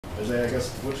Isaiah, I guess,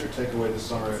 what's your takeaway this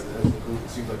summer as a group? It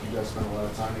seems like you guys spent a lot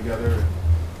of time together. And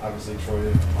obviously, Troy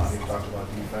and Monty talked about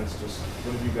defense. Just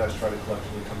what did you guys try to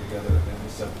collectively come together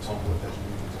and set the tone with as you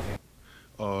move into game?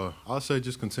 I'll say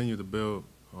just continue to build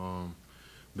on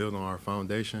our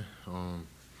foundation.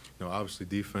 Obviously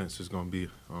defense is going to be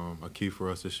a key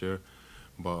for us this year.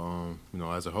 But,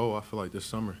 as a whole, I feel like this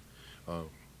summer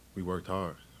we worked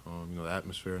hard. The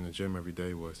atmosphere in the gym every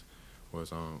day was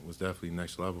definitely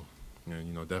next level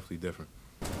and, definitely different.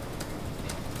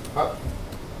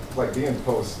 Like being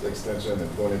post-extension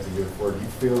and going into year 4, do you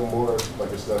feel more like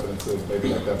you're stepping into maybe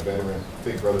like that veteran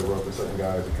big brother role for certain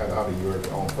guys and kind of how do your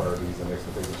own priorities and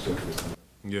expectations shift for this team?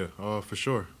 Yeah, for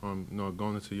sure.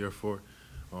 Going into year 4,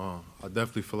 I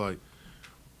definitely feel like,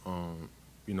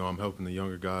 I'm helping the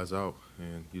younger guys out,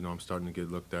 and I'm starting to get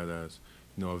looked at as,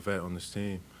 a vet on this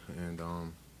team, and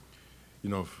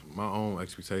my own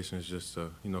expectation is just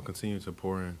to, continue to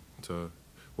pour into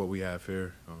what we have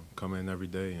here, come in every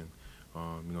day, and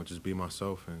just be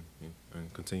myself and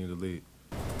continue to lead.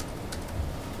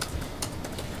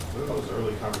 What are those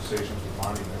early conversations with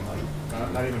Monty then? Like,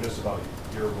 not even just about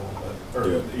your role,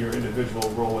 but your individual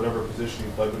role, whatever position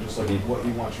you play, but just like what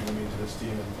he wants you to mean to this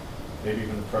team, and maybe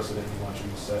even the precedent he wants you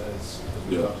to set as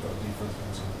we talked about defense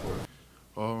and so forth.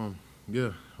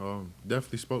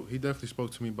 He definitely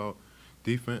spoke to me about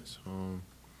defense,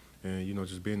 and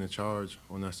just being in charge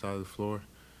on that side of the floor,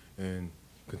 and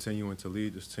continuing to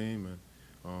lead this team,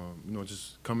 and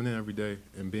just coming in every day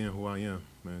and being who I am,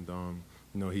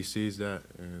 and he sees that,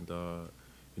 and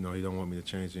he don't want me to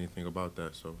change anything about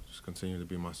that. So just continue to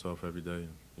be myself every day,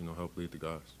 and help lead the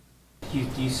guys.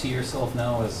 Do you see yourself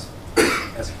now as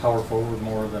a power forward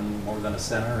more than a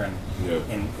center?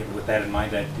 And with that in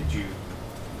mind, did you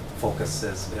focus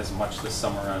as much this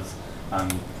summer on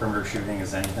perimeter shooting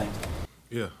as anything?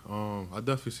 Yeah, I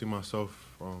definitely see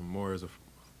myself more as a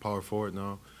power forward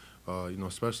now.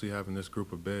 Especially having this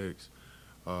group of bigs.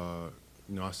 I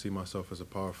see myself as a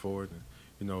power forward,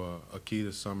 and a key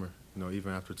this summer.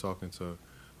 Even after talking to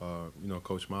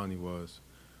Coach Monty was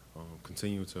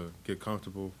continue to get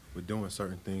comfortable with doing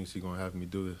certain things he's gonna have me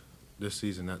do this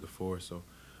season at the 4. So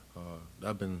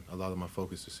that's been a lot of my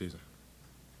focus this season.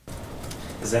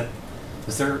 Is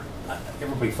there?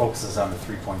 Everybody focuses on the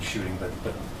 3-point shooting, but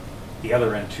the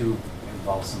other end too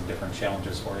involves some different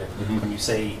challenges for you. When you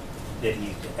say that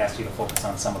he asked you to focus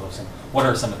on some of those things, what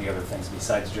are some of the other things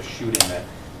besides just shooting that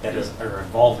are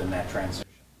involved in that transition?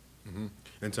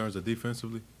 In terms of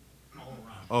defensively?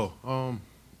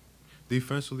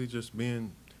 Defensively, just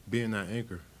being that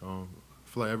anchor. I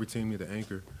feel like every team needs an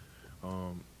anchor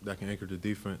that can anchor the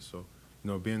defense. So,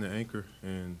 being the anchor,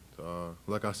 and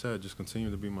like I said, just continue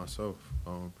to be myself.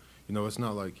 It's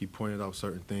not like he pointed out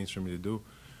certain things for me to do,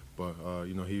 but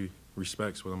he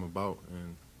respects what I'm about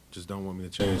and just don't want me to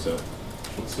change that.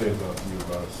 What say about you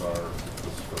about Asar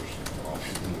this first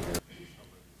offseason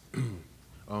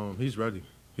here? He's ready.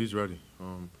 He's ready.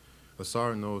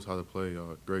 Asar knows how to play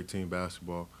great team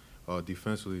basketball.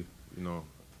 Defensively,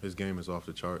 his game is off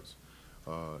the charts.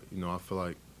 I feel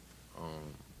like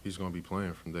he's going to be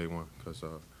playing from day one because,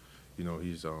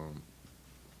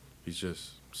 he's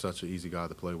just such an easy guy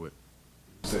to play with.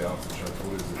 Say off the charts,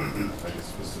 what is it, I guess,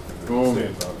 specifically that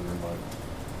stands out in your mind?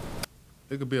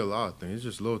 It could be a lot of things. It's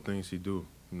just little things he do,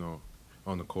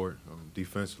 on the court.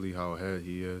 Defensively, how ahead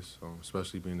he is,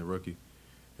 especially being the rookie.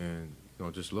 And,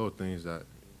 just little things that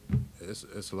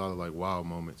it's a lot of, like, wow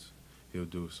moments he'll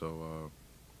do. So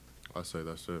I say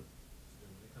that's it.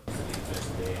 When it comes to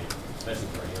defensive end, especially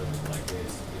for a young like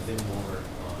this, is it more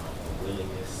a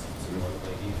willingness to want to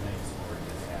play defense, or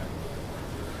does it have a little bit more to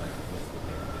do with like the physical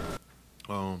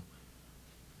capability?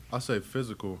 I say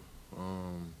physical.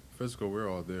 Physical, we're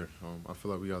all there. I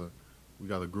feel like we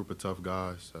got a group of tough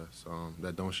guys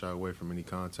that don't shy away from any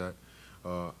contact.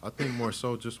 I think more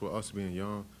so just with us being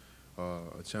young,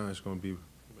 a challenge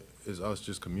is us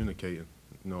just communicating,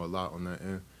 a lot on that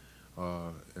end.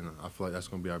 And I feel like that's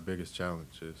going to be our biggest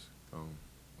challenge is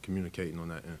communicating on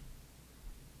that end.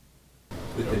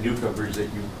 With the new coverage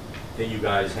that you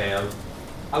guys have,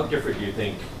 how different do you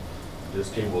think this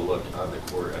team will look on the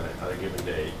court on a given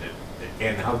day?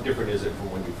 And how different is it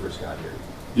from when you first got here?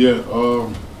 Yeah,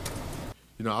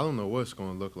 I don't know what it's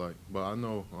going to look like, but I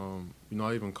know,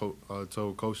 I even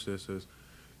told Coach this is,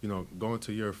 going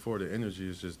to year 4, the energy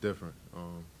is just different.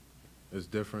 It's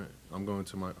different. I'm going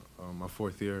to my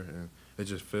 4th year, and it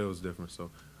just feels different. So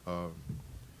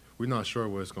we're not sure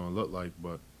what it's going to look like,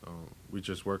 but we're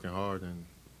just working hard, and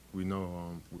we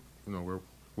know,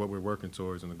 what we're working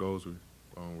towards and the goals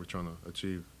we're trying to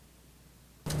achieve.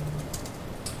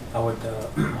 How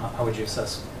would you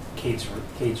assess Cade's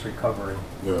recovery?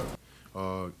 Yeah.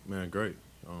 Man, great.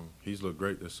 He's looked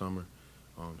great this summer,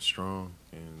 strong,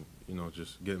 and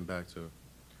just getting back to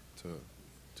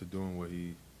doing what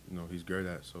he's great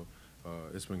at. So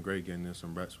it's been great getting in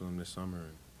some reps with him this summer,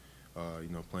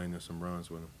 and playing in some runs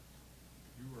with him.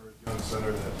 You were a young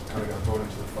center that kind of got thrown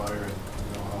into the fire, and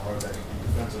you know how hard that can be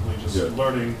defensively. Just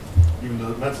learning even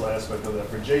the mental aspect of that.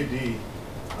 For JD,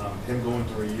 him going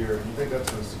through a year, do you think that's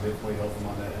going to significantly help him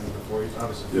on that end of the floor? He's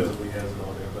obviously physically has it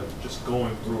all there, but just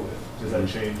going through it, does that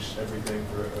change everything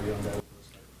for a young guy?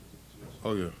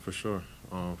 Oh yeah, for sure,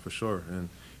 And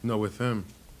with him,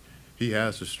 he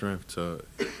has the strength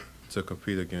to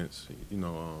compete against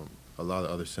a lot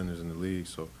of other centers in the league.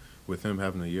 So with him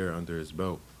having a year under his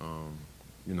belt,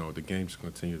 the games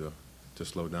continue to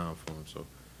slow down for him. So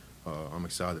I'm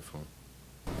excited for him.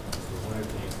 One of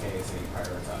the things KSA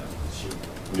prioritized was shooting.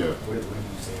 Yeah. What do you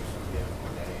say from him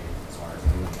on that end as far as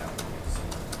getting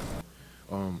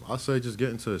out? I'll say just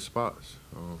getting to his spots,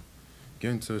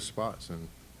 and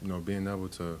being able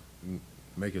to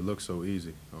make it look so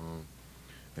easy.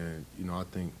 And I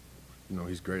think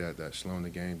he's great at that, slowing the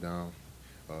game down,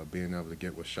 being able to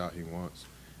get what shot he wants,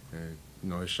 and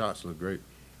his shots look great.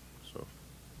 So.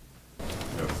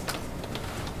 Yeah.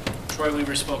 Troy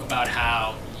Weaver spoke about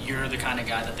how you're the kind of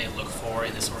guy that they look for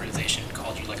in this organization,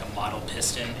 called you like a model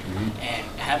Piston. And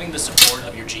having the support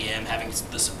of your GM, having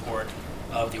the support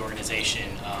of the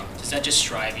organization, does that just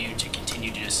strive you to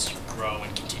continue to just grow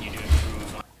and continue to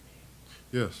improve?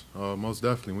 Yes, most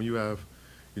definitely. When you have,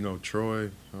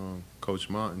 Troy, Coach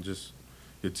Mott, and just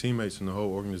your teammates and the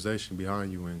whole organization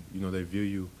behind you, and they view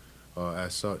you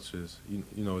as such, it's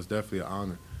definitely an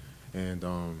honor. And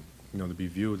to be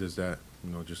viewed as that,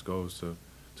 just goes to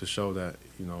show that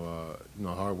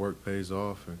hard work pays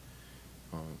off, and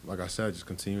like I said, just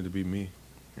continue to be me,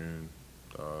 and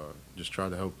just try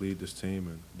to help lead this team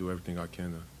and do everything I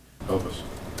can to help us.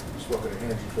 You spoke of the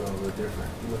energy feeling a little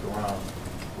different. You look around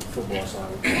with the football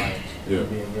side with the Lions,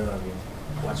 being young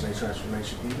and watching their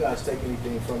transformation. Do you guys take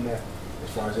anything from that as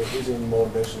far as is there any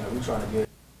motivation that we're trying to get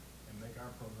and make our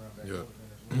program better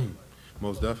as well?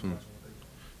 Most definitely.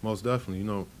 Most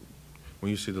definitely. When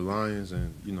you see the Lions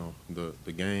and,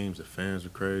 the games, the fans are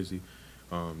crazy,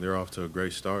 they're off to a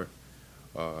great start,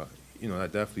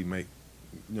 that definitely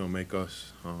make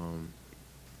us,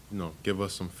 give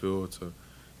us some fuel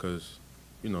because,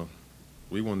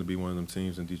 we want to be one of them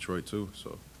teams in Detroit too,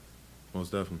 so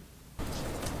most definitely.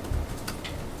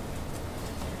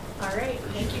 All right,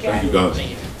 thank you guys. Thank you, guys. Thank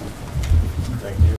you. Thank you.